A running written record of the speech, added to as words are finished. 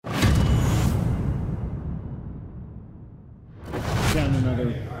down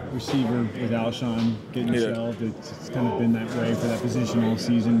another receiver with Alshon getting shelved. It's kind of been that way for that position all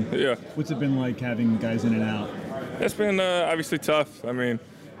season. Yeah. What's it been like having guys in and out? It's been obviously tough. I mean,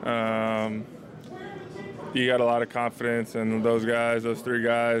 you got a lot of confidence in those guys, those three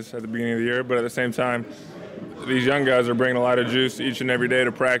guys at the beginning of the year, but at the same time, these young guys are bringing a lot of juice each and every day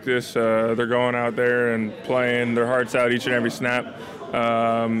to practice. They're going out there and playing their hearts out each and every snap.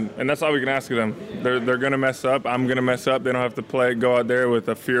 And that's all we can ask of them. They're going to mess up. I'm going to mess up. They don't have to go out there with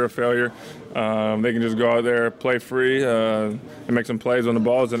a fear of failure. They can just go out there, play free, and make some plays when the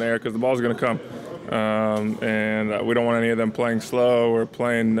ball's in the air, because the ball's going to come. And we don't want any of them playing slow or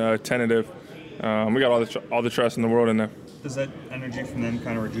playing tentative. We got all the trust in the world in there. Does that energy from them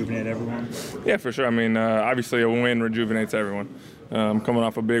kind of rejuvenate everyone? Yeah, for sure. I mean, obviously a win rejuvenates everyone. Coming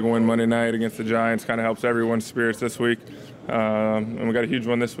off a big win Monday night against the Giants kind of helps everyone's spirits this week. And we got a huge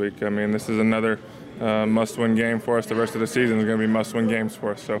one this week. I mean, this is another must-win game for us. The rest of the season is going to be must-win games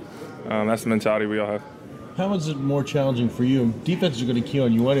for us. So that's the mentality we all have. How is it more challenging for you? Defense is going to key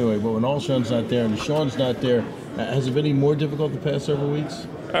on you anyway, but when Alshon's not there and Deshaun's not there, has it been any more difficult the past several weeks?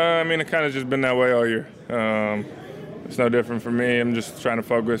 I mean, it kind of just been that way all year. It's no different for me. I'm just trying to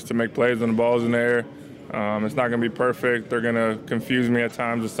focus to make plays when the ball's in the air. It's not going to be perfect. They're going to confuse me at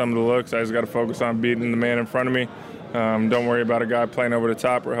times with some of the looks. I just got to focus on beating the man in front of me. Don't worry about a guy playing over the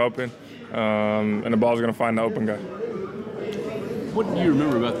top or helping. And the ball's going to find the open guy. What do you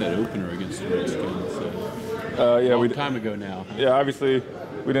remember about that opener against the Redskins? A long time ago now. Yeah, obviously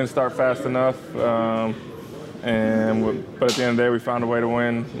we didn't start fast enough. But at the end of the day, we found a way to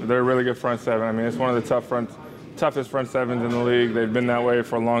win. They're a really good front seven. I mean, it's one of the toughest front sevens in the league. They've been that way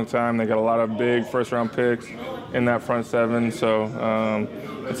for a long time. They got a lot of big first-round picks in that front seven. So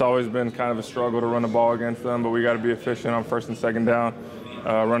it's always been kind of a struggle to run the ball against them, but we got to be efficient on first and second down,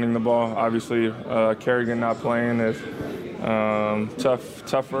 running the ball. Obviously, Kerrigan not playing is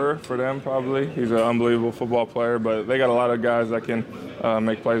tougher for them probably. He's an unbelievable football player, but they got a lot of guys that can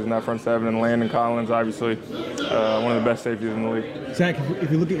make plays in that front seven. And Landon Collins, obviously, one of the best safeties in the league. Zach, if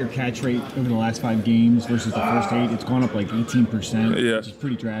you look at your catch rate over the last 5 games versus the first 8, it's gone up like 18%, which is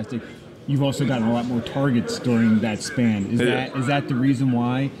pretty drastic. You've also gotten a lot more targets during that span. Is that the reason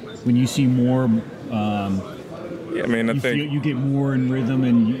why, when you see more, I mean, I think you get more in rhythm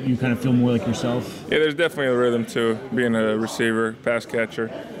and you kind of feel more like yourself? Yeah, there's definitely a rhythm to being a receiver, pass catcher.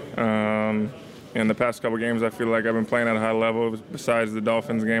 In the past couple games, I feel like I've been playing at a high level, besides the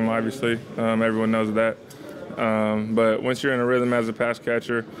Dolphins game, obviously. Everyone knows that. But once you're in a rhythm as a pass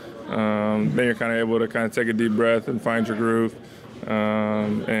catcher, then you're kind of able to kind of take a deep breath and find your groove.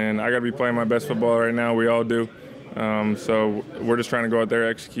 And I got to be playing my best football right now. We all do. So we're just trying to go out there,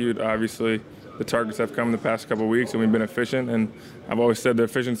 execute. Obviously, the targets have come the past couple of weeks, and we've been efficient. And I've always said the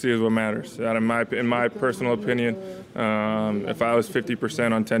efficiency is what matters. In my personal opinion, if I was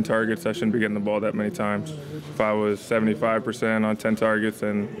 50% on 10 targets, I shouldn't be getting the ball that many times. If I was 75% on 10 targets,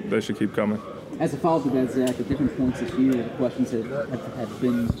 then they should keep coming. As a follow-up to that, Zach, at different points this year, the questions have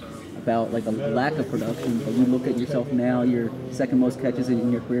been about like a lack of production. But you look at yourself now, your second most catches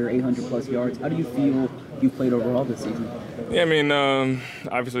in your career, 800-plus yards. How do you feel you played overall this season? Yeah, I mean,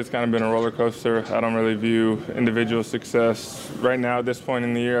 obviously it's kind of been a roller coaster. I don't really view individual success right now at this point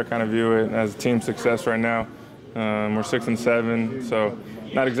in the year. I kind of view it as team success right now. We're 6-7, so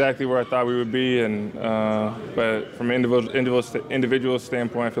not exactly where I thought we would be. But from an individual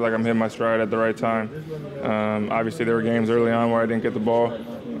standpoint, I feel like I'm hitting my stride at the right time. Obviously, there were games early on where I didn't get the ball.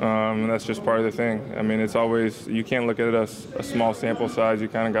 And that's just part of the thing. I mean, it's always, you can't look at it as a small sample size. You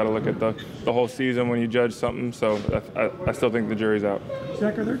kind of got to look at the whole season when you judge something. So I still think the jury's out.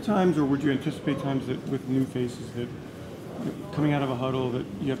 Zach, are there times, or would you anticipate times that with new faces that coming out of a huddle that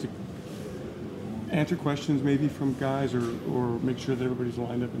you have to answer questions maybe from guys or make sure that everybody's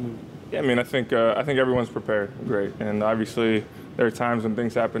lined up in the... Yeah, I mean, I think everyone's prepared great. And obviously there are times when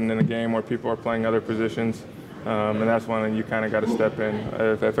things happen in a game where people are playing other positions. And that's when you kind of got to step in.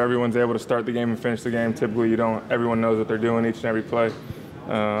 If everyone's able to start the game and finish the game, typically everyone knows what they're doing each and every play.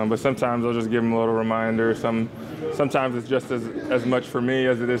 But sometimes I'll just give them a little reminder. Sometimes it's just as much for me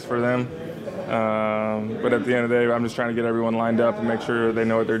as it is for them. But at the end of the day, I'm just trying to get everyone lined up and make sure they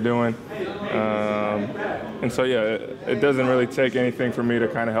know what they're doing. And so, yeah, it doesn't really take anything for me to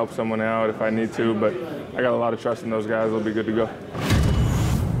kind of help someone out if I need to, but I got a lot of trust in those guys. They'll be good to go.